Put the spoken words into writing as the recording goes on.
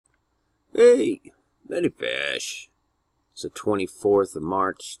Hey, many fish. It's the 24th of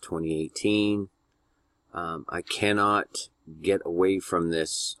March, 2018. I cannot get away from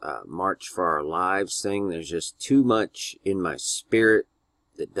this March for Our Lives thing. There's just too much in my spirit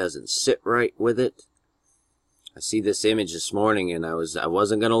that doesn't sit right with it. I see this image this morning, and I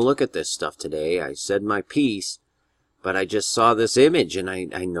wasn't going to look at this stuff today. I said my piece, but I just saw this image, and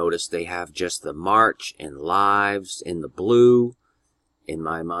I noticed they have just the March and Lives in the blue. In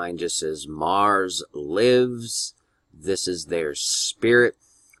my mind, just says Mars lives. This is their spirit.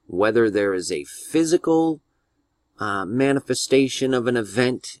 Whether there is a physical manifestation of an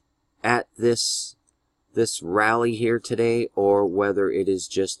event at this rally here today, or whether it is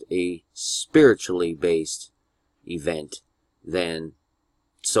just a spiritually based event, then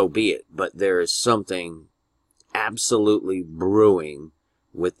so be it. But there is something absolutely brewing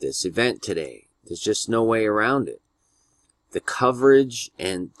with this event today. There's just no way around it. The coverage,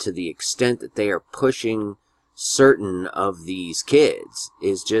 and to the extent that they are pushing certain of these kids,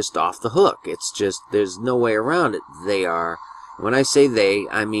 is just off the hook. It's just, there's no way around it. They are, when I say they,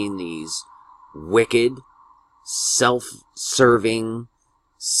 I mean these wicked, self-serving,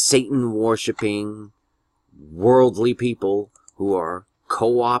 Satan-worshipping, worldly people who are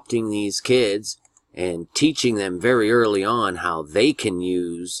co-opting these kids and teaching them very early on how they can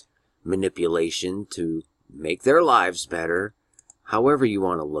use manipulation to make their lives better. However you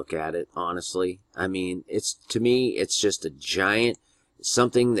want to look at it, honestly. I mean, to me, it's just a giant,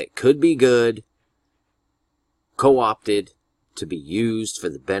 something that could be good, co-opted to be used for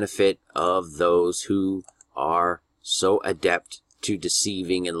the benefit of those who are so adept to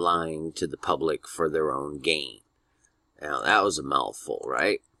deceiving and lying to the public for their own gain. Now, that was a mouthful,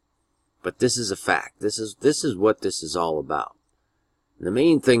 right? But this is a fact. This is what this is all about. The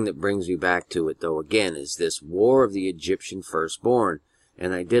main thing that brings me back to it, though, again, is this war of the Egyptian firstborn.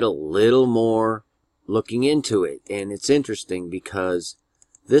 And I did a little more looking into it. And it's interesting because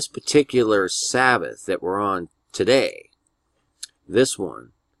this particular Sabbath that we're on today, this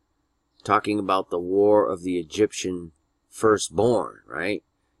one, talking about the war of the Egyptian firstborn, right?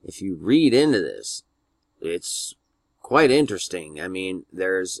 If you read into this, it's quite interesting. I mean,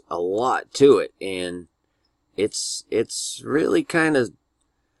 there's a lot to it, and it's really kind of,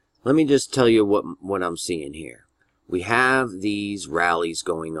 let me just tell you what I'm seeing here. We have these rallies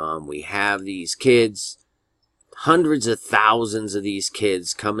going on. We have these kids, hundreds of thousands of these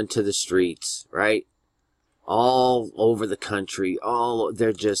kids coming to the streets, right? All over the country.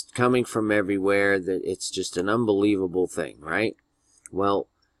 They're just coming from everywhere. It's just an unbelievable thing, right? Well,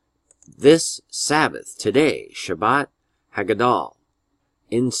 this Sabbath, today, Shabbat Haggadol,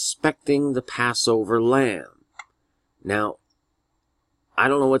 inspecting the Passover lamb. Now, I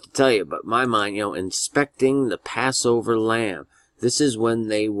don't know what to tell you, but my mind, inspecting the Passover lamb. This is when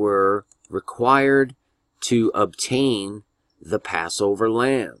they were required to obtain the Passover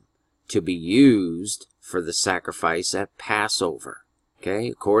lamb to be used for the sacrifice at Passover. Okay,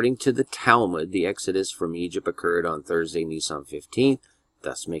 according to the Talmud, the exodus from Egypt occurred on Thursday, Nisan 15th,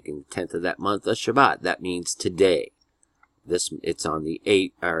 thus making the 10th of that month a Shabbat. That means today. It's on the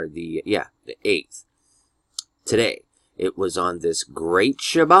 8th, the 8th. Today. It was on this great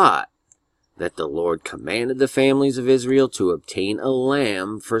Shabbat that the Lord commanded the families of Israel to obtain a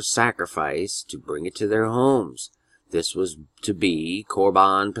lamb for sacrifice to bring it to their homes. This was to be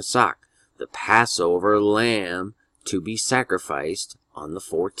Korban Pesach, the Passover lamb to be sacrificed on the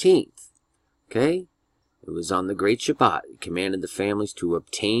 14th. Okay? It was on the great Shabbat. He commanded the families to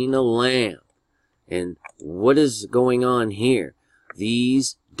obtain a lamb. And what is going on here?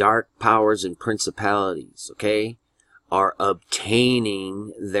 These dark powers and principalities, okay, are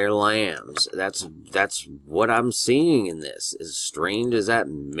obtaining their lambs. That's what I'm seeing in this. As strange as that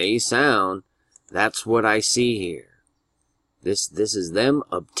may sound, that's what I see here. This is them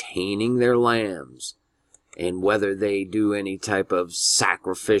obtaining their lambs. And whether they do any type of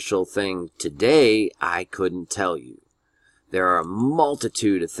sacrificial thing today, I couldn't tell you. There are a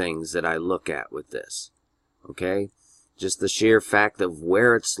multitude of things that I look at with this. Okay? Just the sheer fact of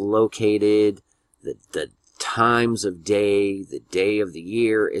where it's located, the times of day, the day of the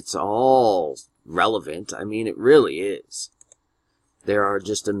year, it's all relevant. I mean, it really is. There are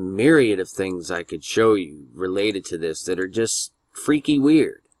just a myriad of things I could show you related to this that are just freaky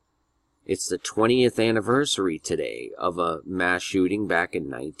weird. It's the 20th anniversary today of a mass shooting back in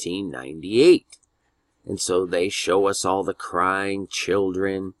 1998. And so they show us all the crying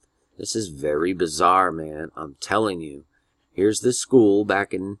children. This is very bizarre, man. I'm telling you. Here's the school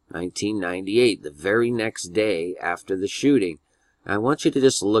back in 1998, the very next day after the shooting. I want you to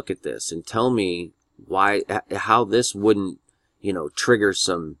just look at this and tell me how this wouldn't, trigger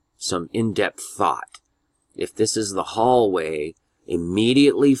some some in-depth thought. If this is the hallway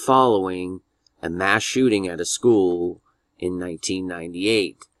immediately following a mass shooting at a school in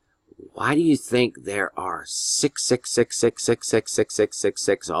 1998, why do you think there are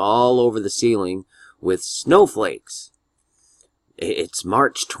 666666666 all over the ceiling with snowflakes? It's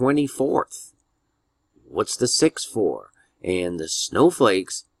March 24th. What's the 6 for? And the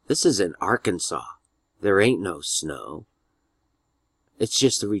snowflakes, this is in Arkansas. There ain't no snow. It's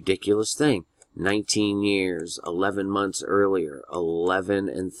just a ridiculous thing. 19 years, 11 months earlier, 11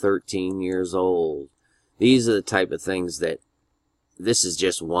 and 13 years old. These are the type of things that, this is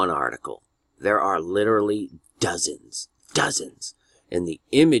just one article. There are literally dozens. And the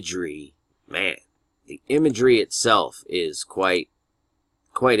imagery, man, the imagery itself is quite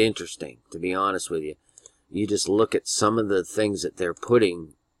interesting, to be honest with you. You just look at some of the things that they're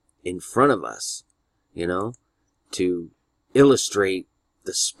putting in front of us, you know, to illustrate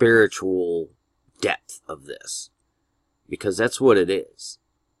the spiritual depth of this. Because that's what it is.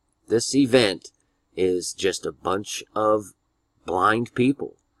 This event is just a bunch of blind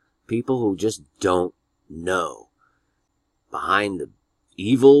people. People who just don't know. Behind the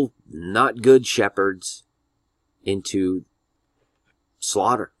evil, not good shepherds into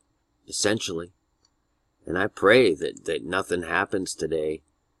slaughter, essentially. And I pray that nothing happens today.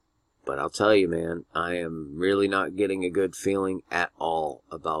 But I'll tell you, man, I am really not getting a good feeling at all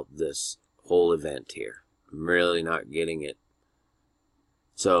about this whole event here. I'm really not getting it.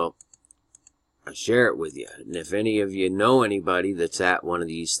 So, I share it with you. And if any of you know anybody that's at one of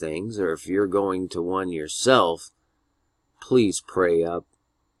these things, or if you're going to one yourself, please pray up.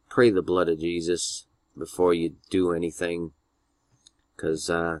 Pray the blood of Jesus before you do anything.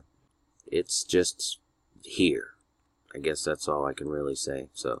 Because it's just here. I guess that's all I can really say.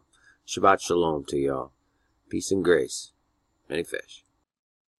 So, Shabbat Shalom to y'all. Peace and grace. Many fish.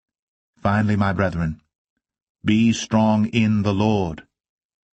 Finally, my brethren, be strong in the Lord,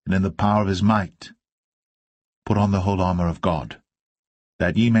 and in the power of his might. Put on the whole armor of God,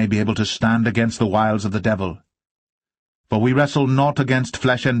 that ye may be able to stand against the wiles of the devil. For we wrestle not against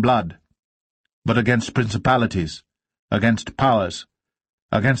flesh and blood, but against principalities, against powers,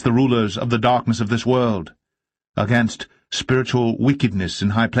 against the rulers of the darkness of this world, against spiritual wickedness in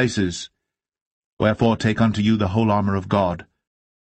high places. Wherefore take unto you the whole armor of God,